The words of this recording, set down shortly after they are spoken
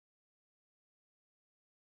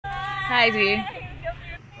Hi, Dee.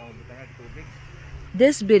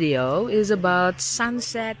 This video is about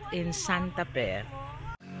sunset in Santa Fe.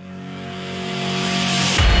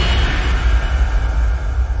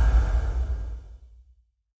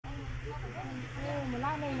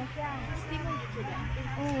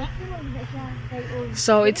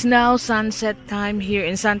 So it's now sunset time here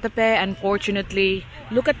in Santa Fe. Unfortunately,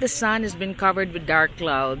 look at the sun has been covered with dark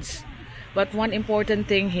clouds. But one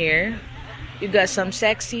important thing here, you got some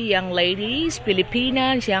sexy young ladies,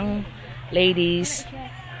 Filipinas young ladies.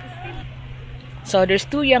 So there's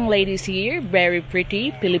two young ladies here, very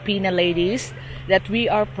pretty Filipina ladies that we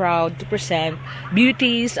are proud to present,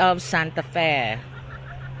 beauties of Santa Fe.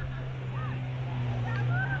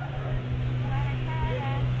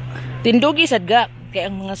 Tindugi sadga kay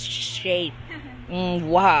ang mga shade.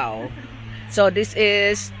 Wow. So this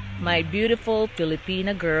is my beautiful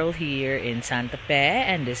Filipina girl here in Santa Fe,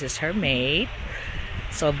 and this is her mate.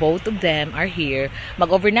 So both of them are here.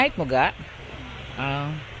 Mag-overnight mo ga?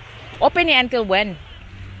 Open ni until when?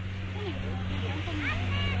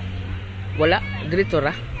 Wala, dito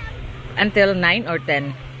ra. Until 9 or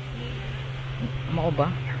 10. Mao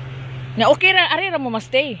ba? Na okay ra, ari ra mo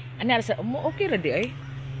ma-stay. Ani ara sa okay ra di ay.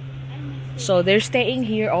 So they're staying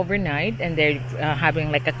here overnight, and they're having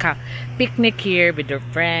like a picnic here with their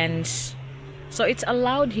friends. So it's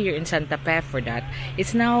allowed here in Santa Fe for that.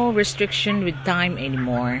 It's now restriction with time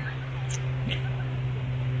anymore.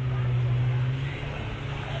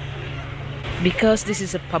 Because this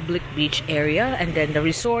is a public beach area, and then the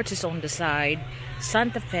resort is on the side.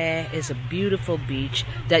 Santa Fe is a beautiful beach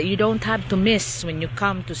that you don't have to miss when you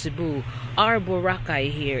come to Cebu, our Boracay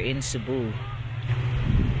here in Cebu.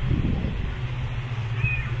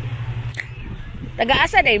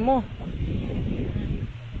 Taga-asa day mo?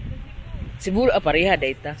 Cebu pareha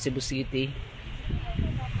data, Cebu City.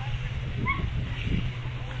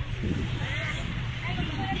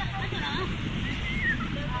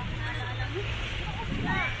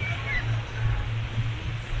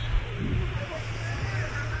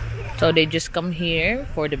 So they just come here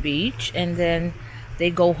for the beach, and then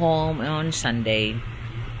they go home on Sunday.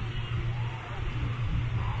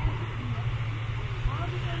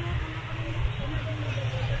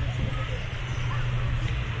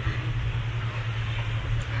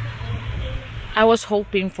 I was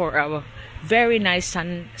hoping for a very nice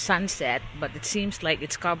sunset, but it seems like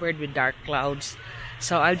it's covered with dark clouds.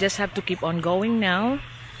 So I'll just have to keep on going now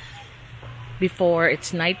before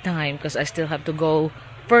it's nighttime, because I still have to go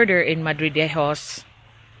further in Madridejos,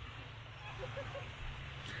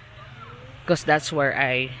 because that's where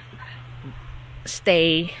I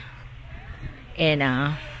stay in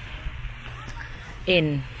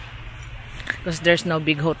because there's no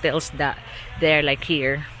big hotels that there like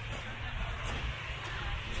here.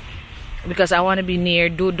 Because I want to be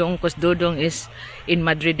near Dudong, because Dudong is in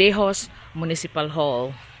Madridejos Municipal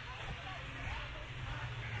Hall.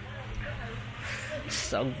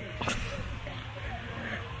 So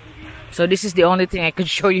this is the only thing I could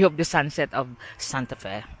show you of the sunset of Santa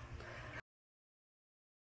Fe.